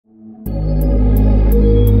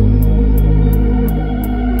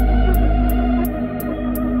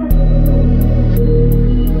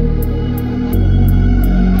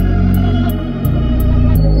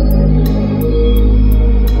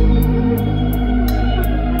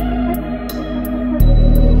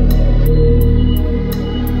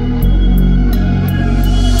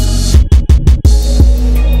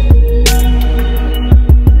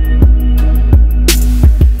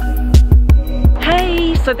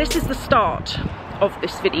this is the start of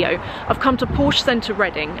this video. I've come to Porsche Centre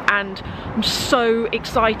Reading and I'm so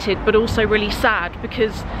excited but also really sad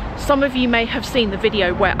because some of you may have seen the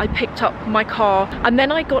video where I picked up my car and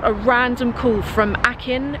then I got a random call from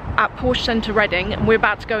Akin at Porsche Centre Reading, and we're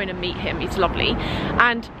about to go in and meet him. He's lovely,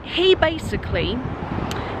 and he basically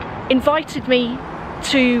invited me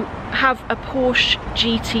to have a Porsche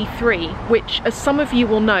GT3, which, as some of you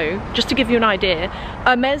will know, just to give you an idea,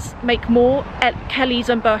 Hermes make more Kellys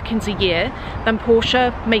and Birkins a year than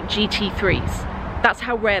Porsche make GT3s. That's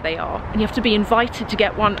how rare they are, and you have to be invited to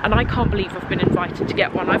get one, and I can't believe I've been invited to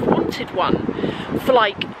get one. I've wanted one for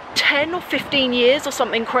like 10 or 15 years or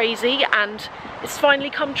something crazy, and it's finally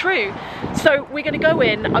come true. So we're gonna go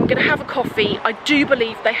in, I'm gonna have a coffee. I do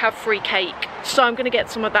believe they have free cake, so I'm gonna get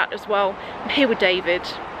some of that as well. I'm here with David.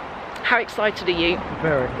 How excited are you?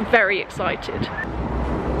 Very. Very excited.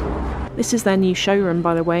 This is their new showroom,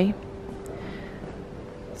 by the way.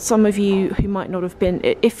 Some of you who might not have been,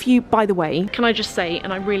 if you, by the way, can I just say,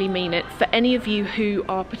 and I really mean it, for any of you who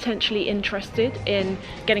are potentially interested in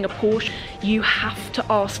getting a Porsche, you have to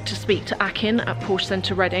ask to speak to Akin at Porsche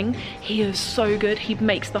Centre Reading. He is so good, he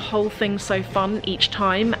makes the whole thing so fun each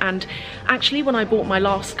time. And actually when I bought my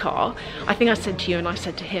last car, I think I said to you and I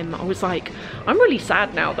said to him, I was like, I'm really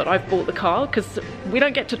sad now that I've bought the car because we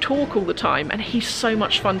don't get to talk all the time, and he's so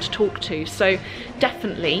much fun to talk to. So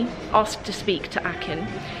definitely ask to speak to Akin.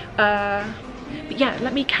 But yeah,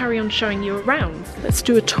 let me carry on showing you around. Let's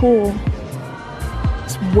do a tour.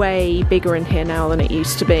 It's way bigger in here now than it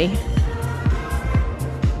used to be.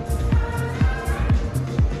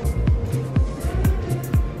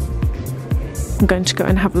 I'm going to go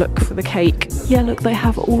and have a look for the cake. Yeah, look, they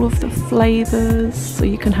have all of the flavours, so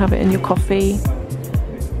you can have it in your coffee.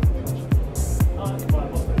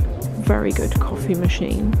 Very good coffee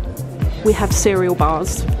machine. We have cereal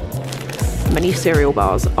bars. Many cereal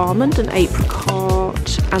bars, almond and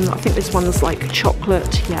apricot, and I think this one's like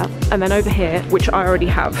chocolate, yeah. And then over here, which I already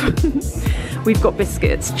have, we've got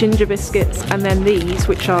biscuits, ginger biscuits, and then these,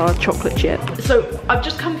 which are chocolate chip. So I've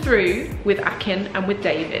just come through with Akin and with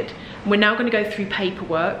David. We're now going to go through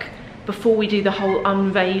paperwork before we do the whole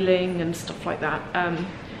unveiling and stuff like that.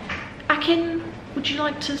 Akin, would you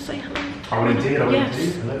like to say hello? I will indeed, I will yes.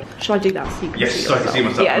 indeed. Hello. Shall I do that so you can yes, see so I can see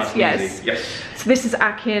myself. Yes, yes. Yes. So this is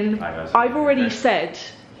Akin. Hi guys. I've already okay. said,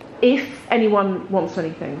 if anyone wants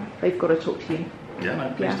anything, they've got to talk to you. Yeah,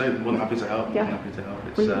 no, please do. More than happy to help. Yeah. More than happy to help.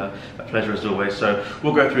 It's a pleasure as always. So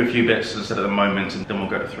we'll go through a few bits, as I said, at the moment, and then we'll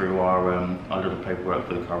go through our little paperwork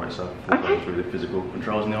for the car itself. We'll okay. go through the physical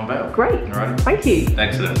controls and the unveil. Great. All right. Thank you.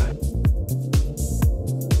 Excellent.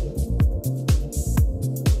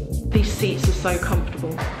 These seats are so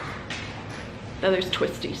comfortable. They're those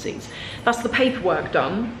twisty seats. That's the paperwork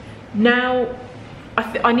done. Now,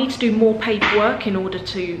 I need to do more paperwork in order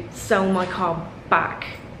to sell my car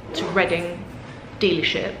back to Reading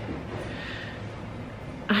dealership.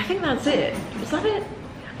 And I think that's it. Is that it?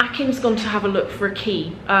 Akin's gone to have a look for a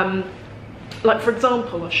key. Like for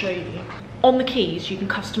example, I'll show you. On the keys, you can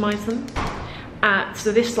customize them.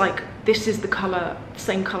 So this is the colour,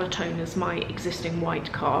 same colour tone as my existing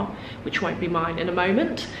white car, which won't be mine in a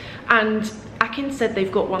moment. And Akin said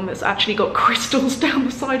they've got one that's actually got crystals down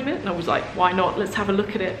the side of it, and I was like, why not? Let's have a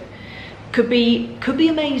look at it. Could be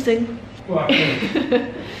amazing. Well, I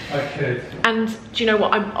could. I could. And do you know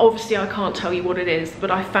what? I can't tell you what it is,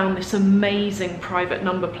 but I found this amazing private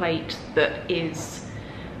number plate that is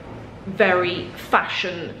very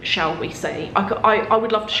fashion, shall we say. I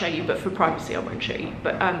would love to show you, but for privacy I won't show you.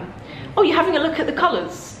 But oh, you're having a look at the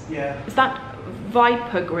colours? Yeah. Is that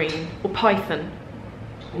Viper green or Python?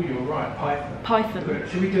 Oh, you were right, Python. Python.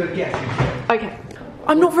 Should we do a guess? Okay.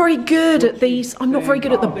 I'm not very good at these. I'm not very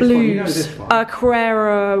good at the blues. You know this one.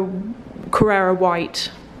 Carrera white.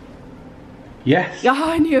 Yes. Yeah,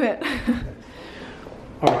 I knew it.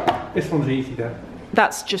 Alright, this one's easy then.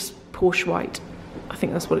 That's just Porsche white. I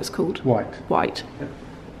think that's what it's called. White. White.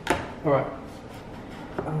 Yep. Alright.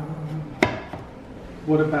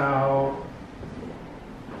 What about...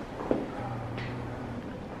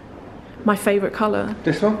 My favourite colour.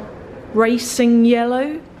 This one? Racing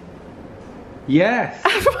yellow. Yes.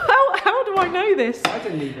 How do I know this? I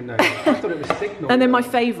didn't even know that. I thought it was signal. And then my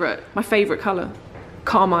favourite colour,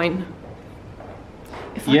 carmine.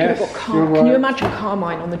 If I yes, could have got you're Can you right. imagine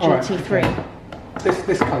carmine on the GT3? Right, okay.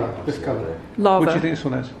 This colour. Lava. What do you think this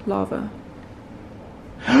one is? Lava.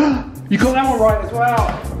 You got that one right as well.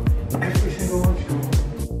 Every single one.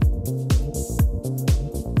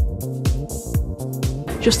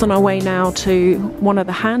 Just on our way now to one of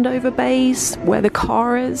the handover bays where the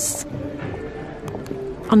car is.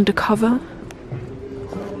 Undercover.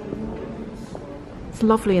 It's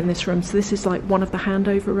lovely in this room. So this is like one of the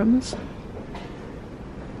handover rooms.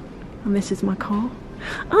 And this is my car.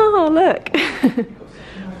 Oh, look.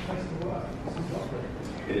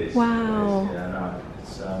 Wow.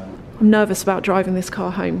 I'm nervous about driving this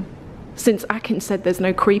car home. Since Akin said there's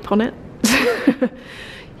no creep on it.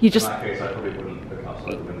 You just... In that case, I probably wouldn't look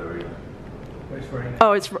outside the window either.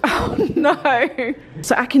 Oh, it's... Oh, no.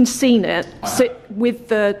 So Akin's seen it with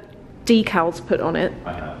the decals put on it.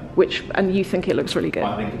 I have. And you think it looks really good?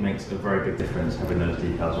 I think it makes a very big difference having those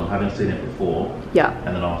decals on. Having seen it before, yeah,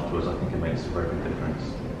 and then afterwards, I think it makes a very big difference.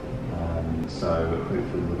 So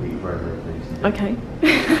hopefully we'll be very, very pleased. Okay.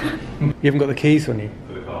 You haven't got the keys on you?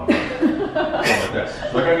 For the car. On my desk.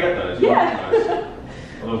 Should I go get those? Yeah.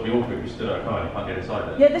 Otherwise, it'd be awkward if you stood at a car and you can't get inside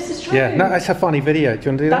it. Yeah, this is true. Yeah, no, that's a funny video. Do you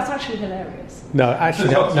want to do that? That's actually hilarious. No,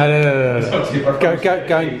 actually, no. Go and get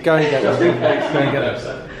them. Go and get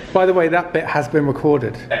them. By the way, that bit has been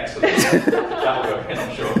recorded. Excellent. That'll go in,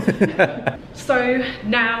 I'm sure. So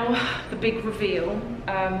now the big reveal.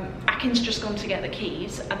 Akin's just gone to get the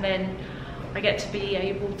keys, and then I get to be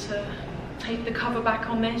able to take the cover back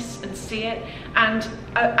on this and see it. And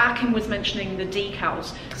Akin was mentioning the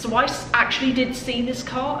decals. So I actually did see this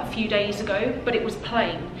car a few days ago, but it was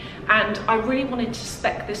plain. And I really wanted to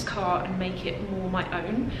spec this car and make it more my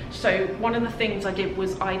own. So one of the things I did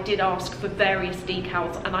was I did ask for various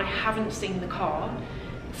decals, and I haven't seen the car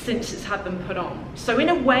since it's had them put on. So in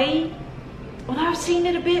a way, although I've seen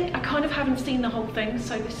it a bit, I kind of haven't seen the whole thing,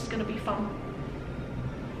 so this is going to be fun.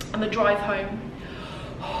 And the drive home.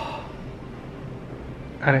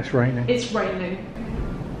 And it's raining. It's raining.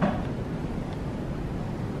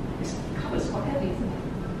 This colour's quite heavy, isn't it?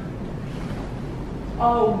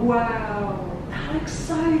 Oh wow, that looks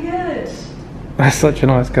so good. That's such a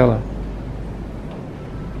nice colour.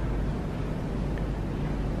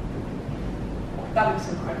 That looks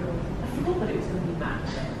incredible. I forgot that it was going to be matte.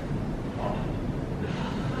 Wow.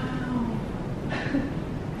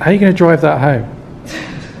 How are you going to drive that home?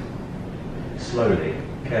 Slowly,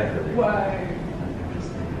 carefully. Wow.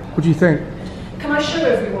 What do you think? Can I show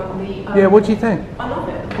everyone the... Yeah, what do you think? I love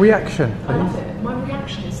it. Reaction, please. I love it. My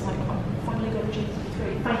reaction is like, I've finally got a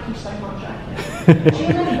GT3. Thank you so much, Akin. Do you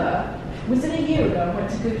remember, was it a year ago I went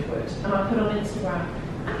to Goodwood and I put on Instagram,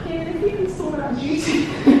 Akin, if you can sort out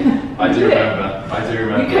GT3. I do remember. I do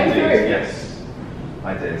remember. You came through? Yes,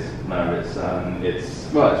 I did. No, it's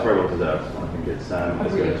well, it's very well deserved. I think it's going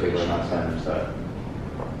to be a very nice home. So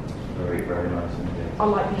very, very nice indeed. I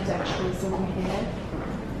like these extras on here.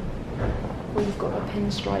 We've got our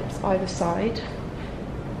pinstripes either side.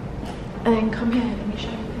 And then come here, let me show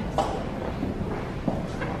you this.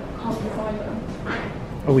 Carbon fibre.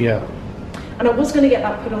 Oh yeah. And I was going to get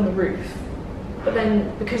that put on the roof, but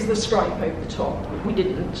then because of the stripe over the top, we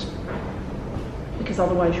didn't. Because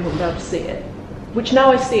otherwise you wouldn't be able to see it. Which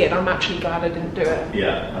now I see it, I'm actually glad I didn't do it.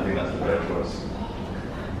 Yeah, I think that's the better choice.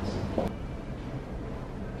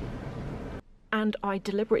 And I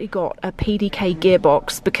deliberately got a PDK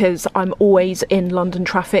gearbox because I'm always in London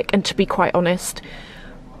traffic, and to be quite honest,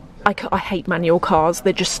 I hate manual cars.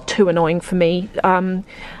 They're just too annoying for me. And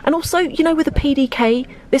also, you know, with a PDK,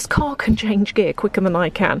 this car can change gear quicker than I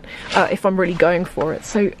can if I'm really going for it.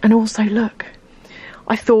 So, and also, look,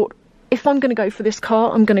 I thought if I'm going to go for this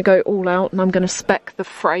car, I'm going to go all out, and I'm going to spec the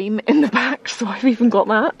frame in the back. So I've even got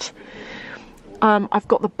that. I've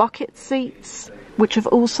got the bucket seats, which have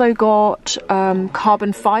also got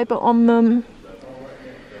carbon fibre on them.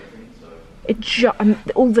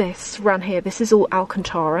 All this around here, this is all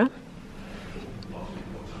Alcantara.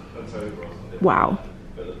 Wow.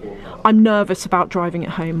 I'm nervous about driving it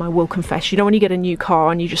home, I will confess. You know when you get a new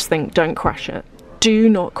car and you just think, don't crash it. Do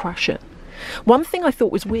not crash it. One thing I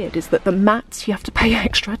thought was weird is that the mats, you have to pay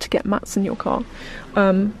extra to get mats in your car.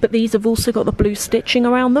 But these have also got the blue stitching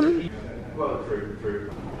around them.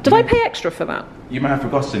 Did I pay extra for that? You may have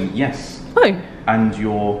forgotten, yes. Oh. And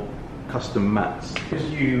your custom mats. Because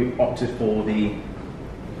you opted for the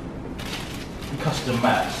custom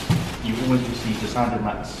mats, you always receive the standard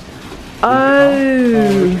mats. Oh.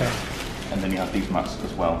 Okay. And then you have these mats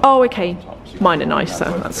as well. Oh, okay. Mine are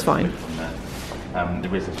nicer, that's fine.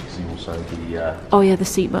 There is obviously also the oh yeah, the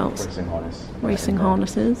seat belts. racing harness. Racing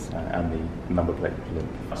harnesses. And the number plate link.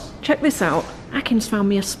 Check this out. Akin's found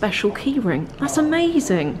me a special key ring. That's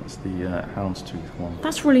amazing. It's the houndstooth one.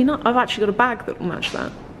 That's really nice. I've actually got a bag that will match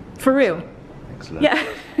that. For real. Excellent. Yeah.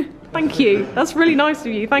 Thank you. That's really nice of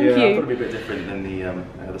you. Thank you. I thought it'd be a bit different than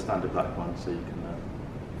the standard black one, so you can.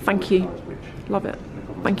 Thank you. Love it.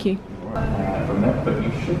 Thank you. From there, but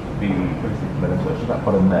you should be pretty familiar. So it's that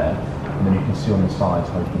button there, and then you can see on the sides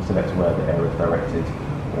how you can select where the air is directed,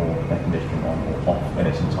 or air conditioning on or off in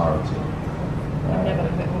its entirety. I've never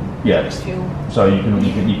had a little fuel. So you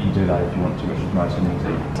can do that if you want to, which is nice and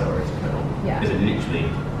easy. Yeah. Is it literally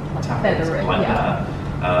tap Feather it it, like yeah.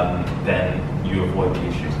 that? Then you avoid the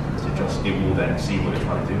issues because it will then see what it's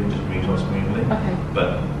trying to do and just moves on smoothly. Okay.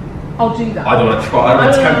 But I'll do that. I don't want to try. I don't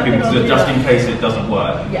want to tempt people I'll just in case it doesn't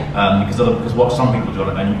work. Yeah. Because what some people do,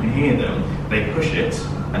 and you can hear them, they push it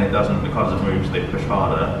and it doesn't. The car doesn't move, so they push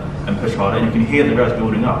harder and push harder, and you can hear the revs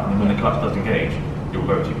building up. And when the clutch doesn't engage, you'll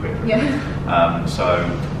go too quickly. Yeah. So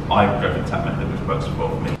I go for the tap method, which works well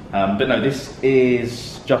for me. But no, this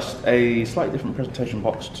is just a slightly different presentation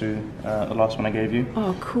box to the last one I gave you.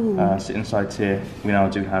 Oh, cool. So inside here, we now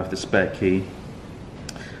do have the spare key.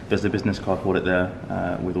 There's the business card holder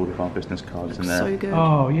there with all of our business cards in there. So good.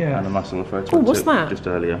 Oh yeah. And a nice little photo. Oh, what's that? Just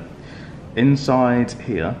earlier. Inside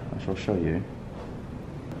here, I shall show you.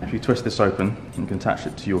 If you twist this open, you can attach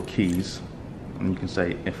it to your keys, and you can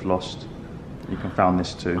say if lost. You can found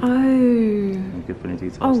this too. Oh. You can put any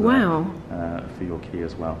details. Oh, there, wow. for your key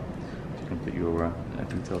as well. So you can put your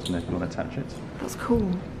details in there if you want to attach it. That's cool.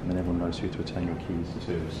 And then everyone knows who to return your keys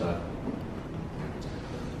to. So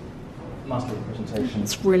nice little presentation.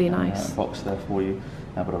 It's really nice. Box there for you.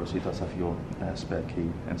 But obviously it does have your spare key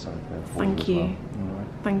inside there for Thank you. you. As well. All right.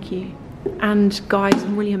 Thank you. And guys,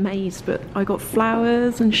 I'm really amazed, but I got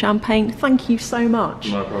flowers and champagne. Thank you so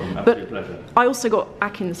much. No problem. But Absolute pleasure. I also got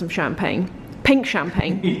Akin some champagne. Pink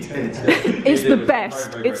champagne. You did. It's the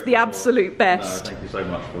best. It's the absolute best. No, thank you so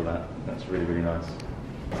much for that. That's really, really nice.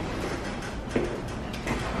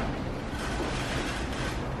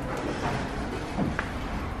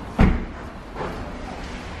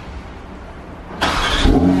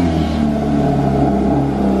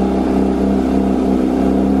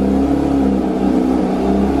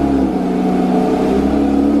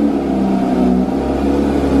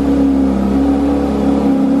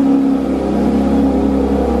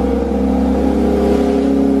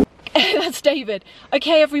 David.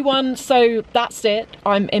 Okay everyone, so that's it.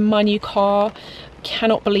 I'm in my new car.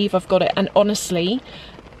 Cannot believe I've got it, and honestly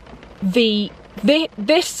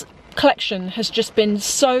this collection has just been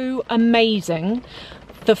so amazing.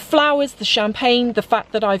 The flowers, the champagne, the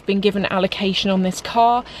fact that I've been given allocation on this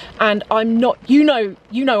car, and I'm not, you know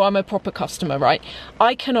I'm a proper customer, right?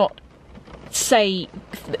 I cannot say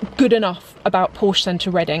good enough about Porsche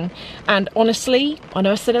Centre Reading, and honestly, I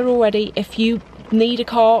know I said it already, if you need a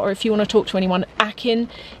car or if you want to talk to anyone, Akin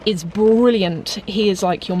is brilliant. He is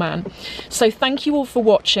like your man. So thank you all for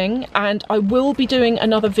watching, and I will be doing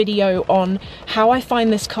another video on how I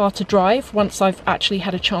find this car to drive once I've actually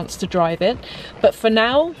had a chance to drive it. But for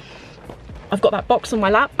now, I've got that box on my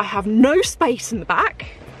lap. I have no space in the back.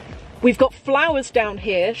 We've got flowers down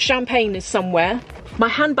here. Champagne is somewhere. My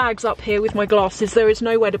handbag's up here with my glasses. There is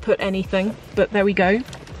nowhere to put anything, but there we go.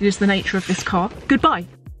 It is the nature of this car. Goodbye.